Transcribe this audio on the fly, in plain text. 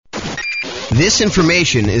This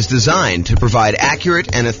information is designed to provide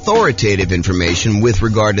accurate and authoritative information with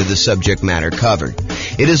regard to the subject matter covered.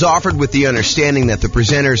 It is offered with the understanding that the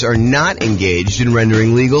presenters are not engaged in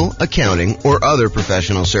rendering legal, accounting, or other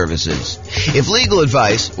professional services. If legal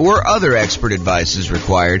advice or other expert advice is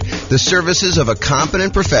required, the services of a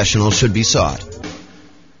competent professional should be sought.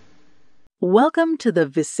 Welcome to the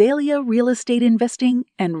Visalia Real Estate Investing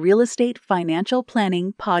and Real Estate Financial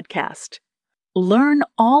Planning podcast. Learn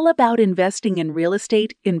all about investing in real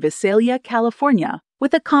estate in Visalia, California,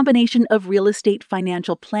 with a combination of real estate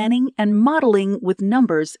financial planning and modeling with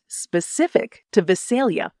numbers specific to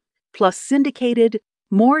Visalia, plus syndicated,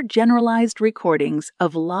 more generalized recordings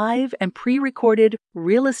of live and pre-recorded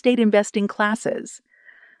real estate investing classes.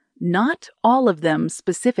 Not all of them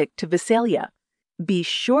specific to Visalia. Be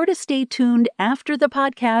sure to stay tuned after the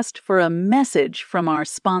podcast for a message from our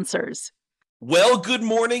sponsors. Well, good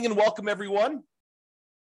morning and welcome, everyone.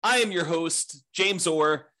 I am your host, James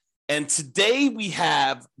Orr, and today we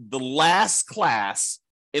have the last class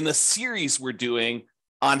in the series we're doing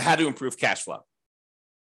on how to improve cash flow.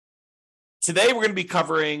 Today, we're going to be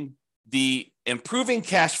covering the improving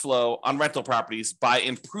cash flow on rental properties by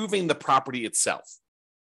improving the property itself.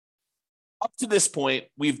 Up to this point,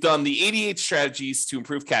 we've done the 88 strategies to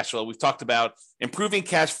improve cash flow. We've talked about improving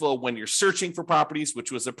cash flow when you're searching for properties,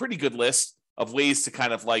 which was a pretty good list of ways to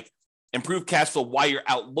kind of like improve cash flow while you're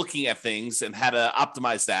out looking at things and how to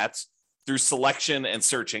optimize that through selection and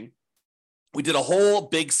searching. We did a whole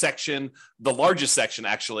big section, the largest section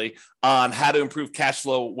actually, on how to improve cash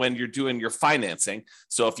flow when you're doing your financing.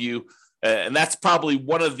 So if you, and that's probably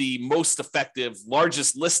one of the most effective,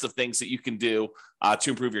 largest list of things that you can do to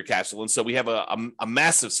improve your cash flow. And so we have a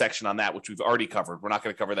massive section on that, which we've already covered. We're not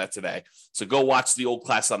going to cover that today. So go watch the old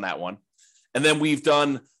class on that one. And then we've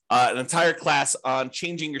done an entire class on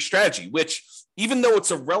changing your strategy, which even though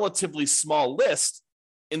it's a relatively small list,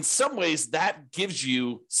 in some ways that gives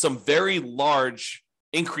you some very large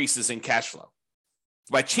increases in cash flow.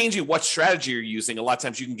 By changing what strategy you're using, a lot of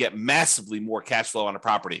times you can get massively more cash flow on a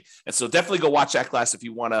property. And so definitely go watch that class if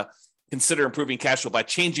you want to consider improving cash flow by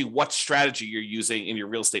changing what strategy you're using in your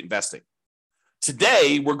real estate investing.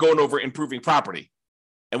 Today, we're going over improving property.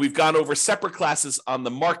 And we've gone over separate classes on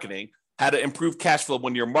the marketing, how to improve cash flow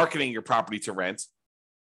when you're marketing your property to rent.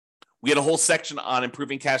 We had a whole section on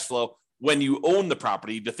improving cash flow when you own the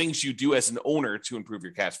property, the things you do as an owner to improve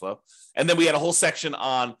your cash flow. And then we had a whole section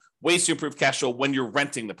on ways to improve cash flow when you're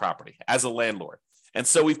renting the property as a landlord. And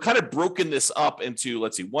so we've kind of broken this up into,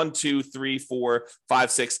 let's see, 1, 2, 3, 4,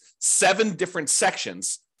 5, 6, 7 different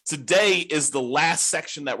sections. Today is the last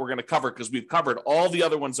section that we're going to cover because we've covered all the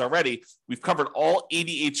other ones already. We've covered all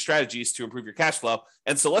 88 strategies to improve your cash flow.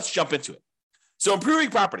 And so let's jump into it. So improving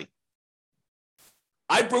property.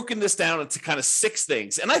 I've broken this down into kind of 6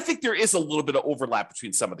 things. And I think there is a little bit of overlap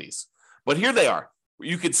between some of these. But here they are.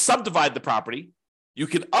 You could subdivide the property. You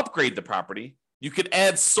could upgrade the property. You could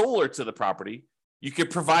add solar to the property. You could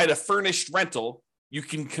provide a furnished rental. You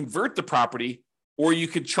can convert the property, or you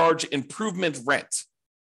could charge improvement rent.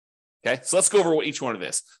 Okay, so let's go over what each one of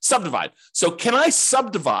this. Subdivide. So can I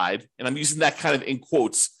subdivide, and I'm using that kind of in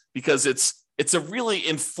quotes because it's a really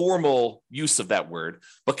informal use of that word,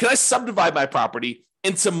 but can I subdivide my property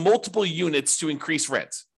into multiple units to increase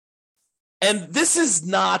rent? And this is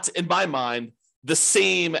not, in my mind, the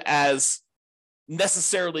same as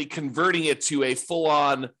necessarily converting it to a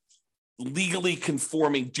full-on legally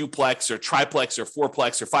conforming duplex or triplex or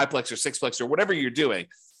fourplex or fiveplex or sixplex or whatever you're doing.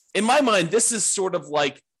 In my mind, this is sort of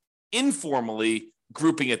like informally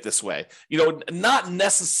grouping it this way. You know, not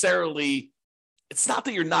necessarily, it's not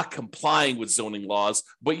that you're not complying with zoning laws,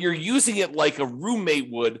 but you're using it like a roommate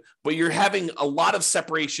would, but you're having a lot of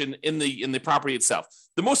separation in the property itself.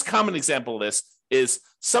 The most common example of this is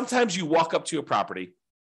sometimes you walk up to a property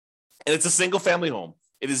and it's a single family home.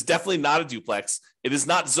 It is definitely not a duplex. It is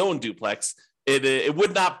not zoned duplex. It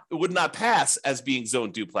would not pass as being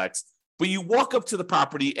zoned duplex, but you walk up to the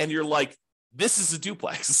property and you're like, this is a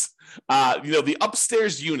duplex. The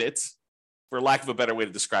upstairs unit, for lack of a better way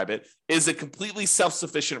to describe it, is a completely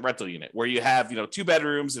self-sufficient rental unit where you have, 2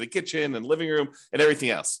 bedrooms and a kitchen and living room and everything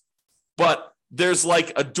else. But there's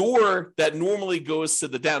like a door that normally goes to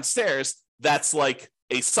the downstairs that's like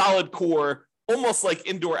a solid core, almost like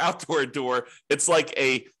indoor-outdoor door. It's like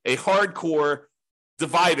a hardcore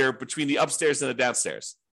divider between the upstairs and the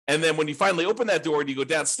downstairs. And then when you finally open that door and you go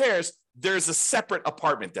downstairs, there's a separate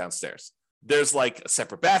apartment downstairs. There's like a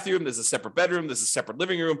separate bathroom, there's a separate bedroom, there's a separate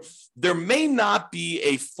living room. There may not be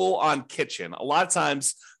a full-on kitchen. A lot of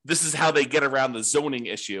times, this is how they get around the zoning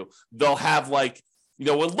issue. They'll have like,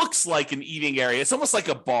 what looks like an eating area. It's almost like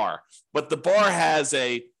a bar, but the bar has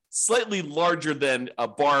a slightly larger than a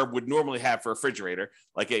bar would normally have for a refrigerator,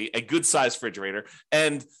 like a good sized refrigerator.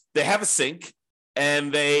 And they have a sink,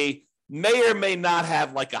 and they may or may not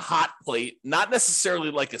have like a hot plate, not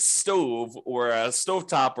necessarily like a stove or a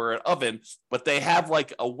stovetop or an oven, but they have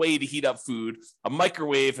like a way to heat up food, a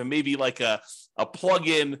microwave, and maybe like a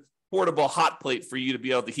plug-in portable hot plate for you to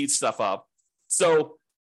be able to heat stuff up. So,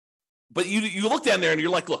 but you look down there and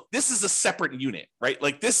you're like, look, this is a separate unit, right?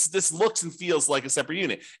 Like this looks and feels like a separate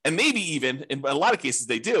unit. And maybe even in a lot of cases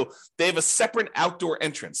they have a separate outdoor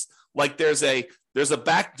entrance. Like there's a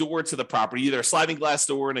back door to the property, either a sliding glass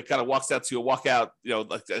door and it kind of walks out to a walkout,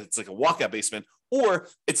 like it's like a walkout basement, or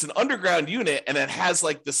it's an underground unit and it has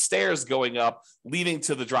like the stairs going up leading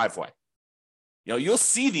to the driveway. You'll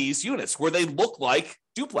see these units where they look like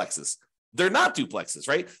duplexes. They're not duplexes,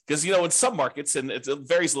 right? Because, in some markets, and it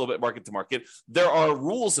varies a little bit market to market, there are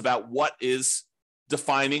rules about what is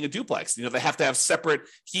defining a duplex. They have to have separate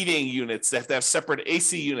heating units. They have to have separate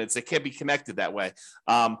AC units. They can't be connected that way.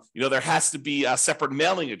 There has to be separate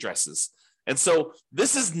mailing addresses. And so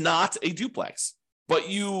this is not a duplex, but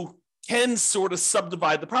you can sort of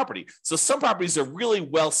subdivide the property. So some properties are really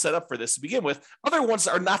well set up for this to begin with. Other ones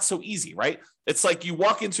are not so easy, right? It's like you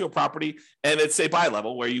walk into a property and it's a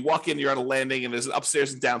bi-level where you walk in, you're on a landing and there's an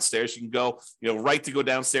upstairs and downstairs. You can go, right to go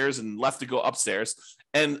downstairs and left to go upstairs.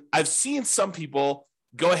 And I've seen some people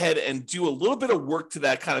go ahead and do a little bit of work to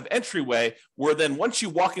that kind of entryway where then once you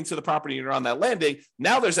walk into the property and you're on that landing,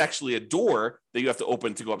 now there's actually a door that you have to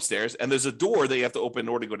open to go upstairs. And there's a door that you have to open in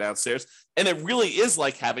order to go downstairs. And it really is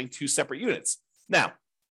like having two separate units. Now,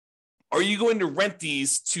 are you going to rent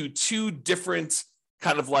these to two different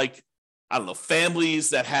kind of like, families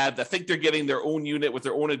that think they're getting their own unit with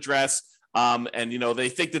their own address? And they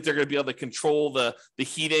think that they're going to be able to control the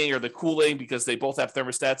heating or the cooling because they both have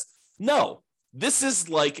thermostats. No. This is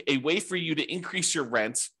like a way for you to increase your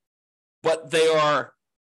rent, but they are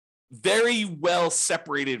very well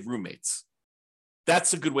separated roommates.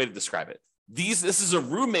 That's a good way to describe it. This is a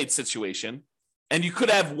roommate situation, and you could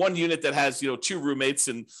have one unit that has, two roommates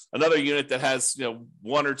and another unit that has,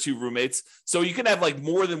 one or two roommates. So you can have like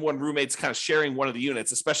more than one roommates kind of sharing one of the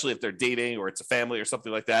units, especially if they're dating or it's a family or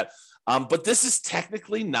something like that. But this is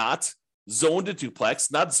technically not zoned to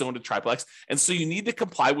duplex, not zoned to triplex. And so you need to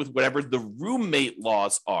comply with whatever the roommate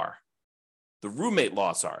laws are. The roommate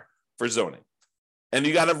laws are for zoning. And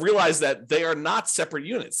you got to realize that they are not separate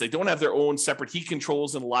units. They don't have their own separate heat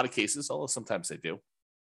controls in a lot of cases, although sometimes they do.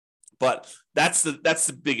 But that's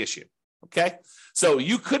the big issue. Okay. So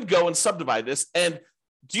you could go and subdivide this. And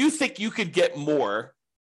do you think you could get more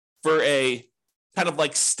for a kind of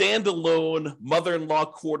like standalone mother-in-law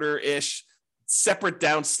quarter-ish, separate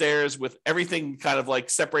downstairs with everything kind of like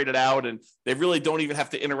separated out, and they really don't even have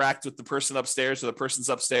to interact with the person upstairs or the person's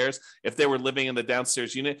upstairs if they were living in the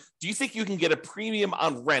downstairs unit? Do you think you can get a premium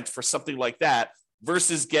on rent for something like that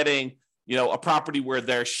versus getting, a property where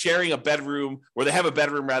they're sharing a bedroom, where they have a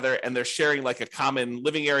bedroom rather, and they're sharing like a common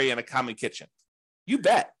living area and a common kitchen? You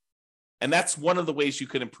bet. And that's one of the ways you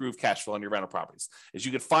could improve cash flow on your rental properties, is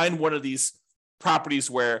you could find one of these properties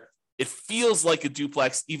where it feels like a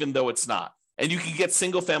duplex, even though it's not. And you can get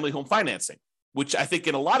single family home financing, which I think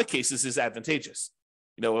in a lot of cases is advantageous.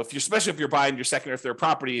 Especially if you're buying your second or third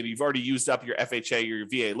property and you've already used up your FHA or your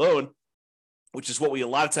VA loan, which is what we a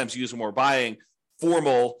lot of times use when we're buying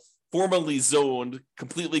formally zoned,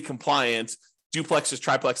 completely compliant duplexes,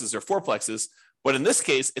 triplexes, or fourplexes. But in this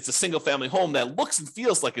case, it's a single family home that looks and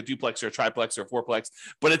feels like a duplex or a triplex or a fourplex,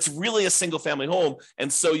 but it's really a single family home.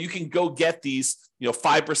 And so you can go get these,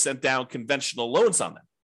 5% down conventional loans on them.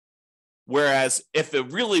 Whereas if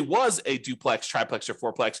it really was a duplex, triplex, or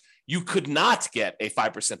fourplex, you could not get a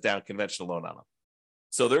 5% down conventional loan on them.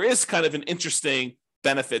 So there is kind of an interesting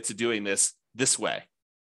benefit to doing this way.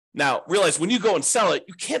 Now, realize when you go and sell it,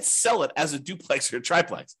 you can't sell it as a duplex or a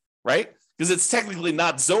triplex, right? Because it's technically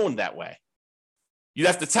not zoned that way. You'd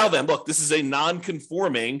have to tell them, look, this is a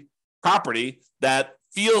non-conforming property that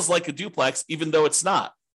feels like a duplex, even though it's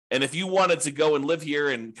not. And if you wanted to go and live here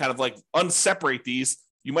and kind of like unseparate these,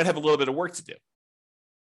 you might have a little bit of work to do.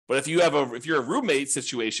 But if you're a roommate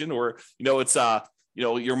situation, or it's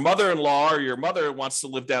your mother-in-law or your mother wants to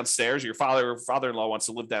live downstairs, your father or father-in-law wants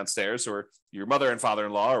to live downstairs, or your mother and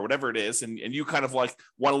father-in-law or whatever it is, and you kind of like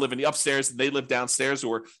want to live in the upstairs and they live downstairs,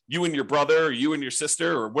 or you and your brother or you and your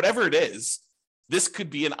sister or whatever it is, this could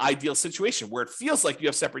be an ideal situation where it feels like you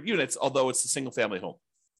have separate units, although it's a single family home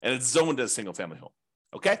and it's zoned as a single family home.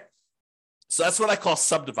 Okay. So that's what I call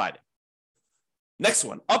subdividing. Next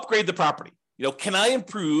one, upgrade the property. Can I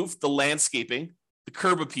improve the landscaping, the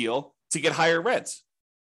curb appeal to get higher rents?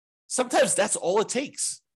 Sometimes that's all it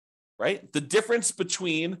takes, right? The difference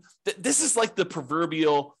between, this is like the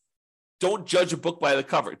proverbial, don't judge a book by the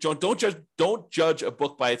cover. Don't judge a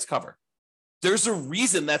book by its cover. There's a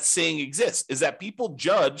reason that saying exists, is that people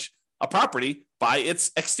judge a property by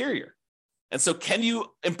its exterior. And so can you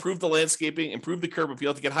improve the landscaping, improve the curb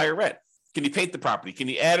appeal to get higher rent? Can you paint the property? Can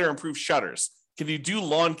you add or improve shutters? Can you do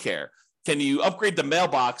lawn care? Can you upgrade the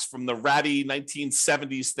mailbox from the ratty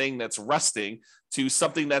 1970s thing that's rusting to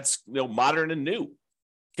something that's modern and new?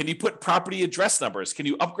 Can you put property address numbers? Can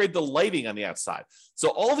you upgrade the lighting on the outside? So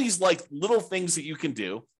all these like little things that you can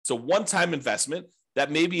do. It's a one-time investment that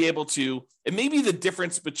may be able to, it may be the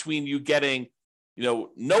difference between you getting, no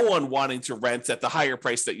one wanting to rent at the higher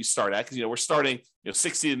price that you start at. Because, we're starting,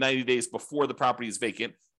 60 to 90 days before the property is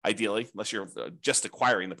vacant, ideally, unless you're just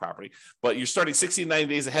acquiring the property. But you're starting 60 to 90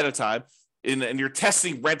 days ahead of time, and you're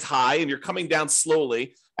testing rent high, and you're coming down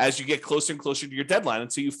slowly as you get closer and closer to your deadline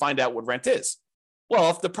until you find out what rent is. Well,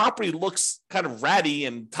 if the property looks kind of ratty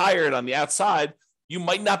and tired on the outside, you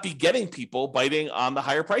might not be getting people biting on the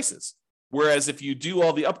higher prices. Whereas if you do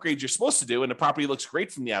all the upgrades you're supposed to do and the property looks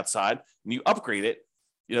great from the outside and you upgrade it,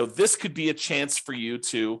 this could be a chance for you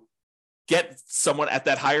to get someone at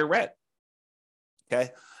that higher rent.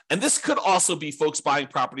 Okay. And this could also be folks buying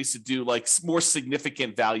properties to do like more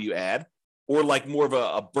significant value add, or like more of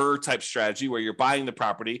a BRRRR type strategy where you're buying the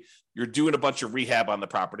property, you're doing a bunch of rehab on the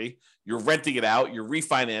property, you're renting it out, you're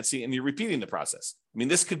refinancing, and you're repeating the process. I mean,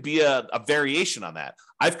 this could be a variation on that.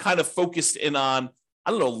 I've kind of focused in on,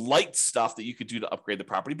 light stuff that you could do to upgrade the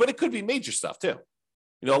property, but it could be major stuff too.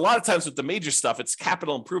 A lot of times with the major stuff, it's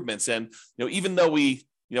capital improvements. And, even though we,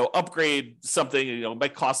 upgrade something, it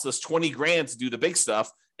might cost us 20 grand to do the big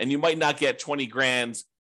stuff, and you might not get 20 grand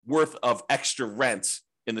worth of extra rent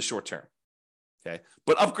in the short term. Okay.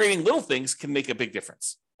 But upgrading little things can make a big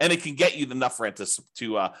difference, and it can get you enough rent to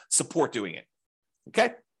support doing it.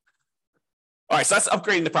 Okay. All right. So that's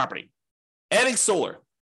upgrading the property. Adding solar.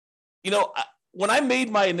 When I made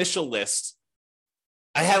my initial list,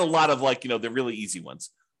 I had a lot of the really easy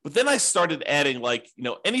ones. But then I started adding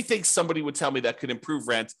anything somebody would tell me that could improve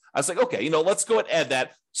rent. I was like, okay, let's go and add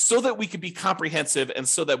that so that we could be comprehensive and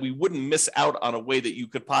so that we wouldn't miss out on a way that you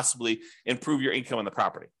could possibly improve your income on the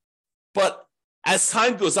property. But as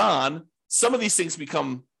time goes on, some of these things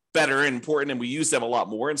become better and important, and we use them a lot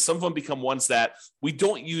more. And some of them become ones that we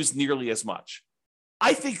don't use nearly as much.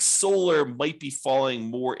 I think solar might be falling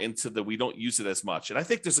more into we don't use it as much. And I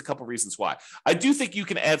think there's a couple of reasons why. I do think you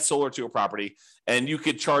can add solar to a property and you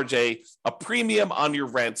could charge a premium on your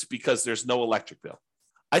rent because there's no electric bill.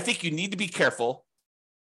 I think you need to be careful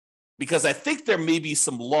because I think there may be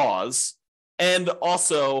some laws, and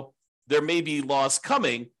also there may be laws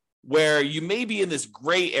coming where you may be in this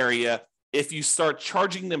gray area if you start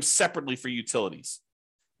charging them separately for utilities.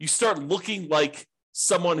 You start looking like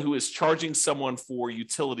someone who is charging someone for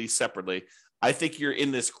utilities separately. I think you're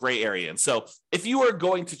in this gray area. And so if you are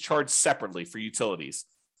going to charge separately for utilities,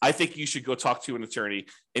 I think you should go talk to an attorney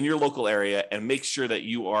in your local area and make sure that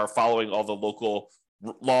you are following all the local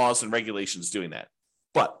laws and regulations doing that.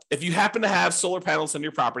 But if you happen to have solar panels on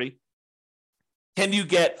your property, can you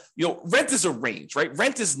get, rent is a range, right?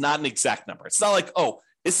 Rent is not an exact number. It's not like, oh,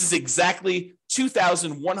 this is exactly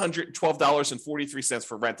 $2,112.43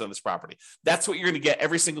 for rent on this property. That's what you're going to get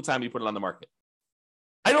every single time you put it on the market.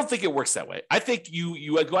 I don't think it works that way. I think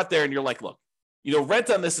you go out there and you're like, look,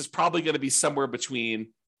 rent on this is probably going to be somewhere between,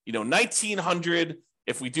 $1,900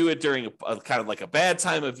 if we do it during a kind of like a bad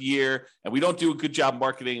time of year and we don't do a good job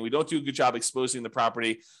marketing, we don't do a good job exposing the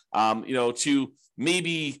property, to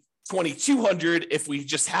maybe $2,200 if we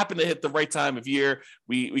just happen to hit the right time of year.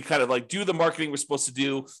 We kind of do the marketing we're supposed to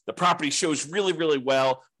do. The property shows really, really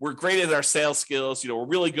well. We're great at our sales skills. We're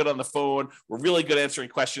really good on the phone. We're really good answering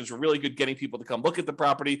questions. We're really good getting people to come look at the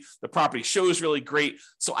property. The property shows really great.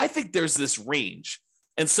 So I think there's this range.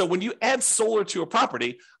 And so when you add solar to a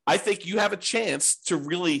property, I think you have a chance to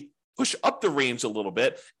really push up the range a little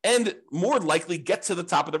bit and more likely get to the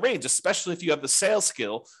top of the range, especially if you have the sales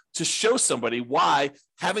skill to show somebody why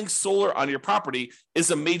having solar on your property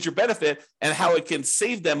is a major benefit and how it can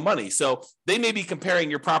save them money. So they may be comparing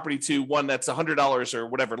your property to one that's $100 or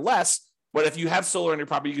whatever less, but if you have solar on your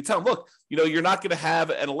property, you can tell them, look, you're not going to have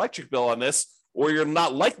an electric bill on this, or you're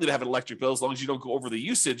not likely to have an electric bill as long as you don't go over the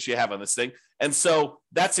usage you have on this thing. And so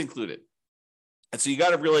that's included. And so you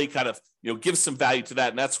got to really kind of, give some value to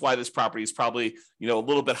that. And that's why this property is probably, a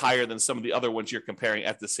little bit higher than some of the other ones you're comparing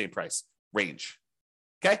at the same price range.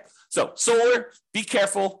 Okay. So solar, be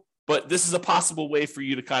careful, but this is a possible way for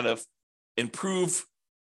you to kind of improve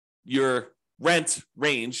your rent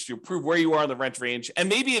range to prove where you are on the rent range. And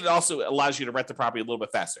maybe it also allows you to rent the property a little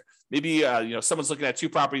bit faster. Maybe, someone's looking at two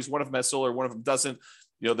properties, one of them has solar, one of them doesn't.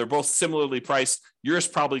 They're both similarly priced. Yours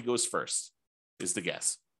probably goes first, is the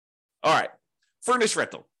guess. All right, furnished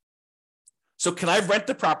rental. So can I rent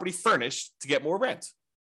the property furnished to get more rent?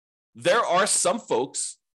 There are some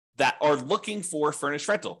folks that are looking for furnished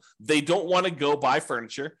rental. They don't want to go buy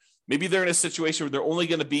furniture. Maybe they're in a situation where they're only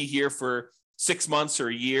going to be here for 6 months or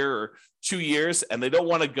a year or 2 years, and they don't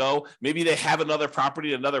want to go. Maybe they have another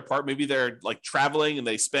property, another part. Maybe they're like traveling and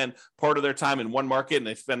they spend part of their time in one market and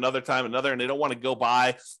they spend another time in another, and they don't want to go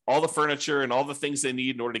buy all the furniture and all the things they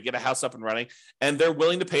need in order to get a house up and running. And they're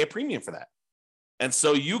willing to pay a premium for that. And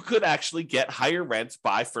so you could actually get higher rent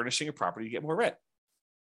by furnishing a property to get more rent.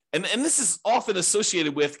 And this is often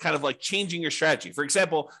associated with kind of like changing your strategy. For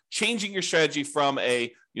example, changing your strategy from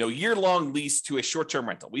a year-long lease to a short-term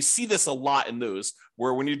rental. We see this a lot in those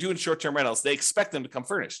where when you're doing short-term rentals, they expect them to come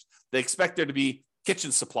furnished. They expect there to be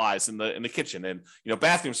kitchen supplies in the kitchen and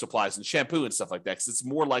bathroom supplies and shampoo and stuff like that, because it's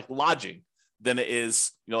more like lodging than it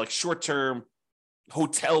is like short-term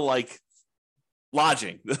hotel-like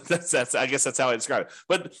lodging. That's I guess that's how I describe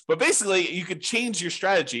it. But basically, you could change your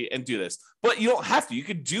strategy and do this, but you don't have to. You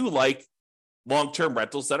could do like long-term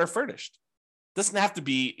rentals that are furnished. It doesn't have to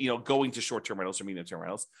be going to short-term rentals or medium-term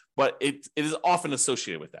rentals, but it is often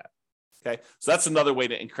associated with that. Okay, so that's another way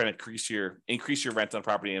to increase your rent on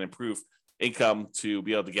property and improve income to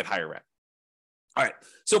be able to get higher rent. All right.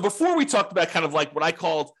 So before we talked about kind of like what I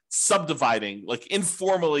called subdividing, like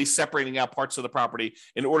informally separating out parts of the property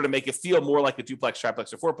in order to make it feel more like a duplex,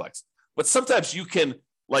 triplex, or fourplex. But sometimes you can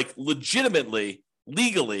like legitimately,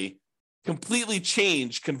 legally, completely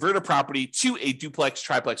convert a property to a duplex,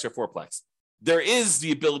 triplex, or fourplex. There is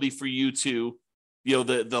the ability for you to,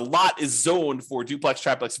 the lot is zoned for duplex,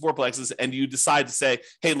 triplex, fourplexes, and you decide to say,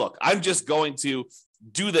 hey, look, I'm just going to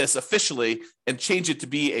do this officially and change it to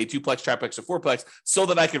be a duplex, triplex, or fourplex so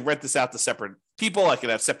that I can rent this out to separate people. I can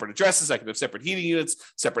have separate addresses. I can have separate heating units,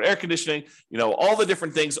 separate air conditioning. All the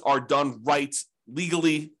different things are done right,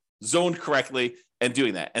 legally, zoned correctly, and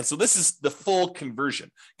doing that. And so this is the full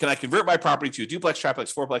conversion. Can I convert my property to a duplex,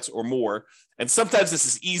 triplex, fourplex, or more? And sometimes this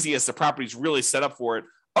is easy as the property is really set up for it.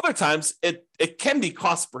 Other times it can be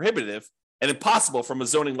cost prohibitive and impossible from a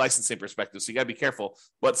zoning licensing perspective. So you got to be careful,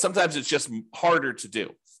 but sometimes it's just harder to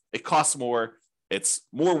do. It costs more, it's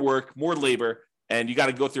more work, more labor, and you got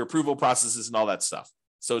to go through approval processes and all that stuff.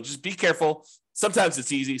 So just be careful. Sometimes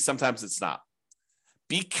it's easy, sometimes it's not.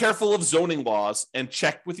 Be careful of zoning laws and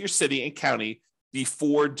check with your city and county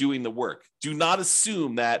before doing the work. Do not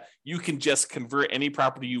assume that you can just convert any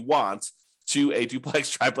property you want to a duplex,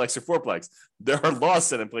 triplex, or fourplex. There are laws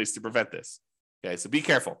set in place to prevent this. Okay, so be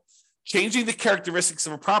careful. Changing the characteristics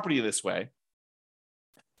of a property this way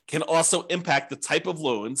can also impact the type of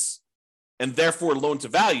loans and therefore loan to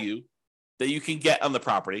value that you can get on the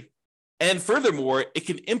property. And furthermore, it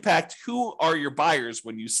can impact who are your buyers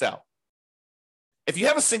when you sell. If you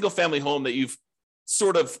have a single family home that you've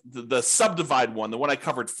sort of the subdivide one, the one I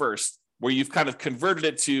covered first, where you've kind of converted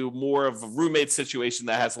it to more of a roommate situation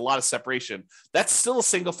that has a lot of separation, that's still a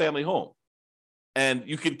single family home. And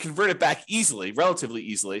you can convert it back easily, relatively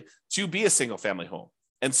easily, to be a single family home.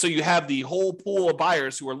 And so you have the whole pool of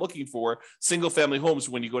buyers who are looking for single family homes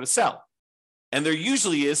when you go to sell. And there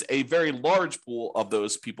usually is a very large pool of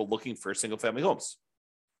those people looking for single family homes.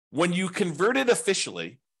 When you convert it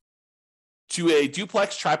officially to a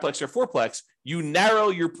duplex, triplex, or fourplex, you narrow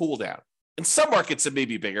your pool down. In some markets, it may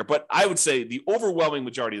be bigger, but I would say the overwhelming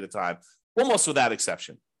majority of the time, almost without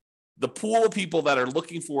exception, the pool of people that are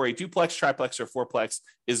looking for a duplex, triplex, or fourplex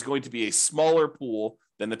is going to be a smaller pool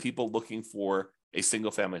than the people looking for a single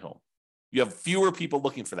family home. You have fewer people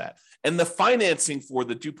looking for that. And the financing for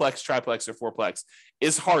the duplex, triplex, or fourplex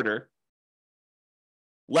is harder,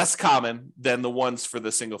 less common than the ones for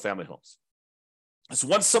the single family homes. So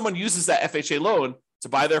once someone uses that FHA loan to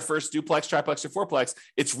buy their first duplex, triplex, or fourplex,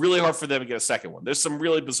 it's really hard for them to get a second one. There's some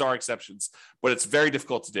really bizarre exceptions, but it's very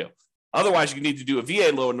difficult to do. Otherwise, you need to do a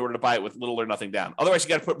VA loan in order to buy it with little or nothing down. Otherwise, you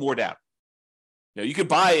got to put more down. You could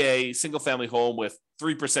buy a single family home with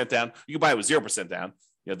 3% down. You can buy it with 0% down.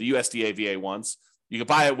 The USDA VA ones. You can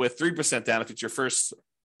buy it with 3% down if it's your first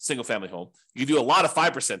single family home. You can do a lot of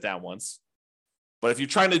 5% down ones. But if you're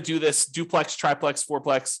trying to do this duplex, triplex,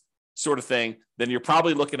 fourplex sort of thing, then you're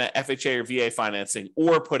probably looking at FHA or VA financing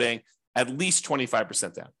or putting at least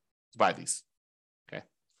 25% down to buy these. Okay.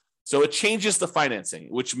 So it changes the financing,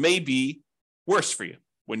 which may be worse for you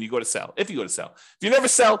when you go to sell, if you go to sell. If you never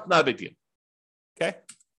sell, not a big deal. Okay.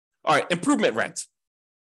 All right. Improvement rent.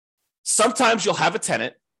 Sometimes you'll have a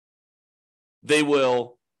tenant. They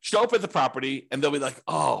will show up at the property and they'll be like,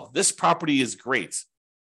 oh, this property is great.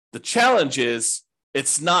 The challenge is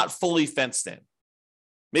it's not fully fenced in.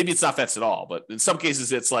 Maybe it's not fenced at all, but in some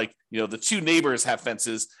cases it's like, the two neighbors have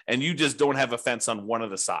fences and you just don't have a fence on one of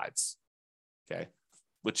the sides. Okay.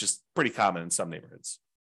 Which is pretty common in some neighborhoods.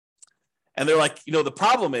 And they're like, the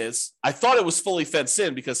problem is I thought it was fully fenced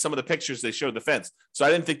in because some of the pictures they showed the fence. So I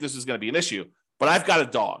didn't think this was going to be an issue, but I've got a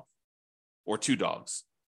dog or two dogs.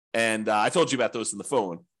 And I told you about those on the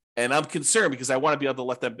phone. And I'm concerned because I want to be able to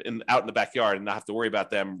let them out in the backyard and not have to worry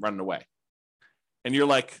about them running away. And you're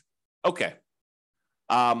like, okay,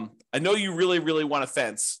 I know you really, really want a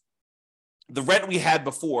fence. The rent we had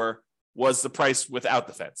before was the price without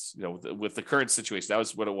the fence, with the current situation. That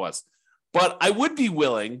was what it was. But I would be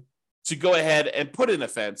willing to go ahead and put in a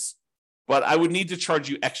fence, but I would need to charge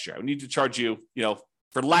you extra. I would need to charge you,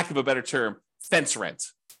 for lack of a better term, fence rent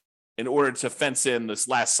in order to fence in this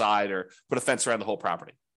last side or put a fence around the whole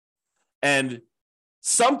property. And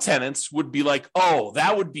some tenants would be like, oh,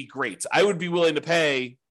 that would be great. I would be willing to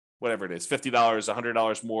pay whatever it is, $50,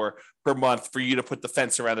 $100 more per month for you to put the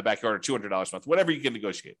fence around the backyard, or $200 a month, whatever you can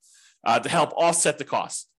negotiate, to help offset the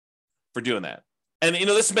cost for doing that. And,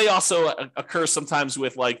 this may also occur sometimes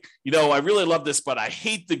with like, I really love this, but I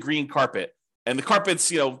hate the green carpet. And the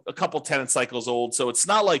carpet's, a couple tenant cycles old. So it's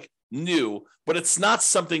not like new, but it's not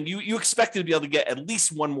something you expect to be able to get at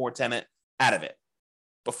least one more tenant out of it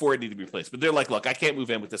before it needs to be replaced. But they're like, look, I can't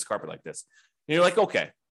move in with this carpet like this. And you're like,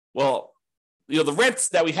 okay, well, the rent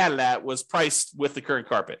that we had it at was priced with the current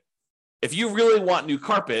carpet. If you really want new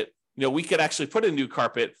carpet, we could actually put in new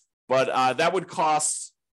carpet, but that would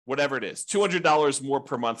cost whatever it is, $200 more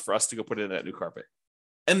per month for us to go put in that new carpet.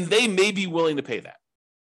 And they may be willing to pay that.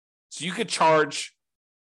 So you could charge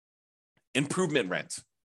improvement rent,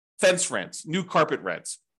 fence rent, new carpet rent,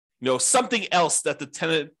 something else that the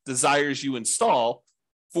tenant desires you install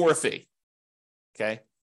for a fee. Okay.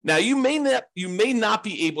 Now you may not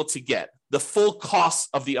be able to get the full cost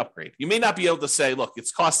of the upgrade. You may not be able to say, look,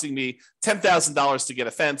 it's costing me $10,000 to get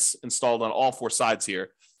a fence installed on all four sides here.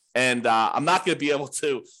 And I'm not going to be able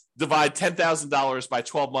to divide $10,000 by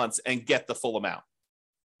 12 months and get the full amount.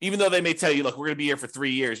 Even though they may tell you, look, we're going to be here for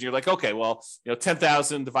 3 years. And you're like, okay, well,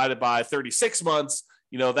 10,000 divided by 36 months,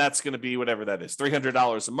 that's going to be whatever that is,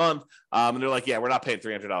 $300 a month. And they're like, yeah, we're not paying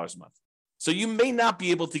 $300 a month. So you may not be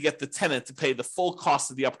able to get the tenant to pay the full cost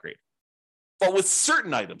of the upgrade. But with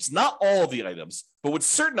certain items, not all of the items, but with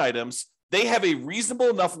certain items, they have a reasonable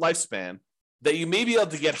enough lifespan that you may be able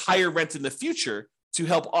to get higher rent in the future to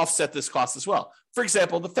help offset this cost as well. For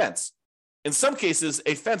example, the fence. In some cases,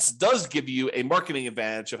 a fence does give you a marketing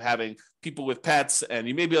advantage of having people with pets, and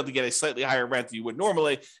you may be able to get a slightly higher rent than you would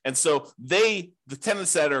normally. And so the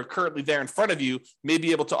tenants that are currently there in front of you may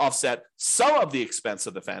be able to offset some of the expense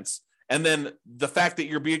of the fence. And then the fact that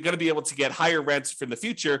you're going to be able to get higher rents for the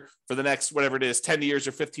future for the next, whatever it is, 10 years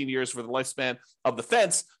or 15 years for the lifespan of the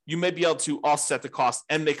fence, you may be able to offset the cost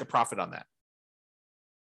and make a profit on that.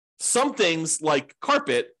 Some things like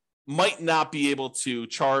carpet might not be able to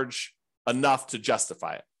charge enough to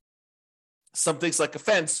justify it. Some things like a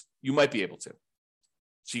fence, you might be able to.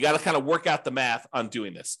 So you got to kind of work out the math on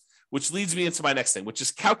doing this, which leads me into my next thing, which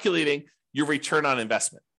is calculating your return on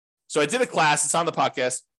investment. So I did a class, it's on the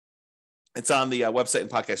podcast. It's on the website and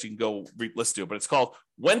podcast. You can go listen to it, but it's called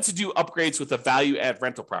When to Do Upgrades with a Value Add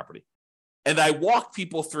Rental Property. And I walk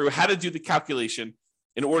people through how to do the calculation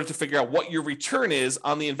in order to figure out what your return is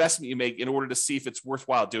on the investment you make in order to see if it's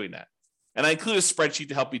worthwhile doing that. And I include a spreadsheet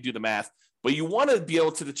to help you do the math, but you want to be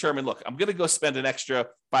able to determine, look, I'm going to go spend an extra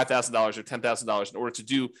 $5,000 or $10,000 in order to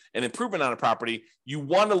do an improvement on a property. You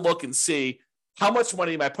want to look and see how much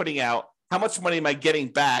money am I putting out? How much money am I getting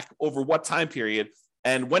back over what time period?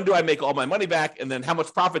 And when do I make all my money back? And then how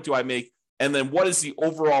much profit do I make? And then what is the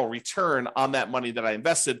overall return on that money that I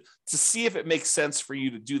invested to see if it makes sense for you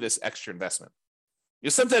to do this extra investment?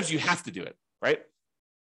 Sometimes you have to do it, right?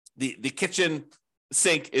 The kitchen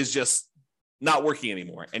sink is just not working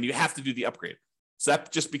anymore and you have to do the upgrade. So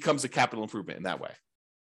that just becomes a capital improvement in that way.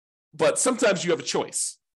 But sometimes you have a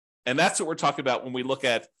choice. And that's what we're talking about when we look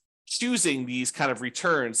at choosing these kind of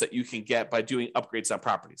returns that you can get by doing upgrades on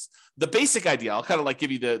properties. The basic idea, I'll kind of like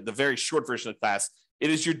give you the very short version of the class. It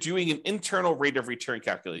is you're doing an internal rate of return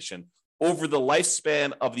calculation over the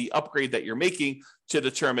lifespan of the upgrade that you're making to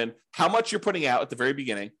determine how much you're putting out at the very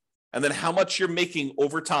beginning, and then how much you're making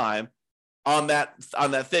over time on that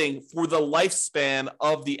thing for the lifespan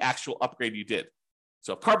of the actual upgrade you did.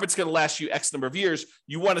 So if carpet's going to last you X number of years,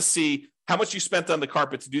 you want to see how much you spent on the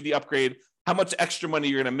carpet to do the upgrade, how much extra money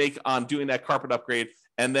you're going to make on doing that carpet upgrade.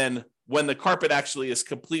 And then when the carpet actually is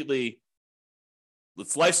completely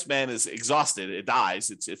its lifespan is exhausted, it dies,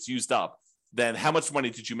 it's used up, then how much money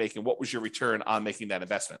did you make and what was your return on making that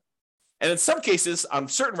investment? And in some cases, on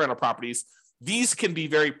certain rental properties, these can be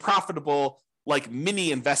very profitable, like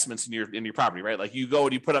mini investments in your property, right? Like you go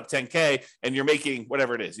and you put up 10K and you're making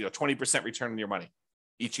whatever it is, 20% return on your money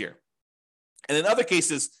each year. And in other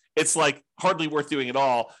cases, it's like hardly worth doing at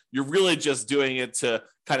all. You're really just doing it to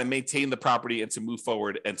kind of maintain the property and to move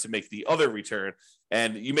forward and to make the other return.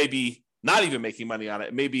 And you may be not even making money on it.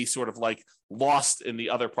 It may be sort of like lost in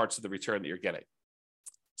the other parts of the return that you're getting.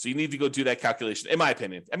 So you need to go do that calculation, in my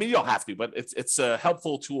opinion. I mean, you don't have to, but it's a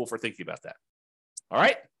helpful tool for thinking about that. All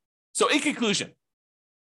right. So in conclusion,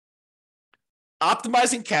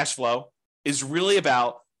 optimizing cash flow is really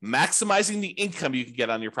about maximizing the income you can get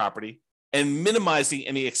on your property and minimizing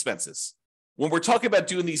any expenses. When we're talking about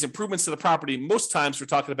doing these improvements to the property, most times we're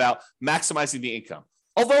talking about maximizing the income.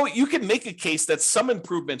 Although you can make a case that some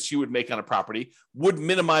improvements you would make on a property would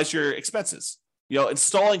minimize your expenses.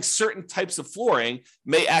 Installing certain types of flooring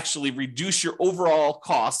may actually reduce your overall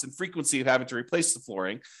cost and frequency of having to replace the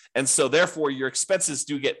flooring. And so therefore your expenses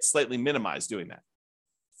do get slightly minimized doing that.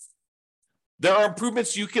 There are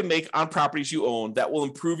improvements you can make on properties you own that will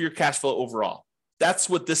improve your cash flow overall. That's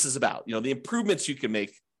what this is about. The improvements you can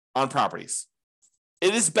make on properties.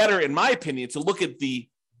 It is better, in my opinion, to look at the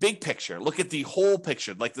big picture, look at the whole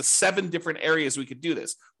picture, like the 7 different areas we could do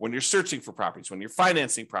this. When you're searching for properties, when you're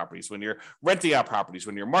financing properties, when you're renting out properties,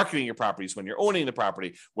 when you're marketing your properties, when you're owning the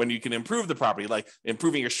property, when you can improve the property, like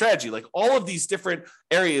improving your strategy, like all of these different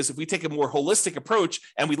areas. If we take a more holistic approach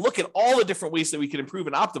and we look at all the different ways that we can improve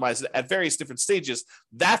and optimize it at various different stages,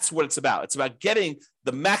 that's what it's about. It's about getting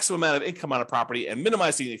the maximum amount of income on a property and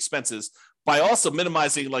minimizing the expenses by also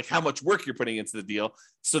minimizing like how much work you're putting into the deal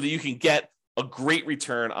so that you can get a great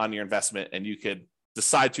return on your investment, and you could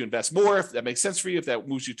decide to invest more if that makes sense for you, if that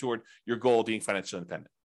moves you toward your goal of being financially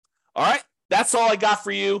independent. All right, that's all I got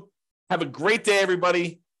for you. Have a great day,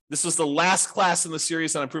 everybody. This was the last class in the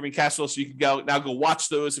series on improving cash flow, so you can go watch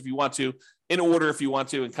those if you want to, in order if you want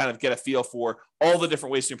to, and kind of get a feel for all the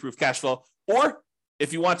different ways to improve cash flow. Or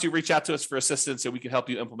if you want to, reach out to us for assistance, and we can help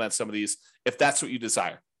you implement some of these if that's what you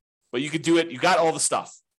desire. But you could do it. You got all the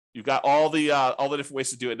stuff. You've got all the different ways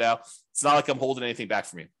to do it now. It's not like I'm holding anything back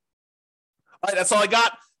from you. All right, that's all I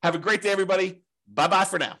got. Have a great day, everybody. Bye-bye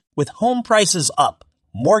for now. With home prices up,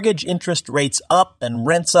 mortgage interest rates up, and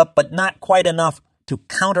rents up, but not quite enough to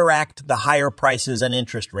counteract the higher prices and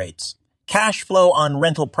interest rates, cash flow on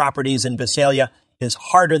rental properties in Visalia is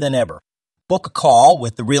harder than ever. Book a call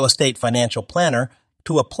with the Real Estate Financial Planner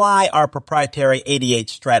to apply our proprietary 88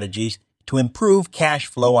 strategies to improve cash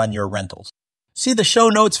flow on your rentals. See the show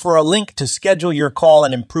notes for a link to schedule your call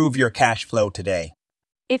and improve your cash flow today.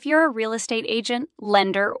 If you're a real estate agent,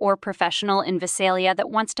 lender, or professional in Visalia that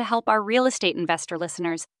wants to help our real estate investor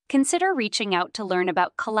listeners, consider reaching out to learn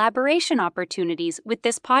about collaboration opportunities with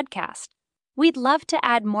this podcast. We'd love to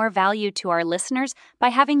add more value to our listeners by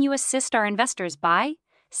having you assist our investors buy,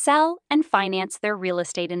 sell, and finance their real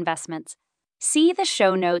estate investments. See the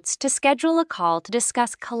show notes to schedule a call to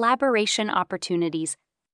discuss collaboration opportunities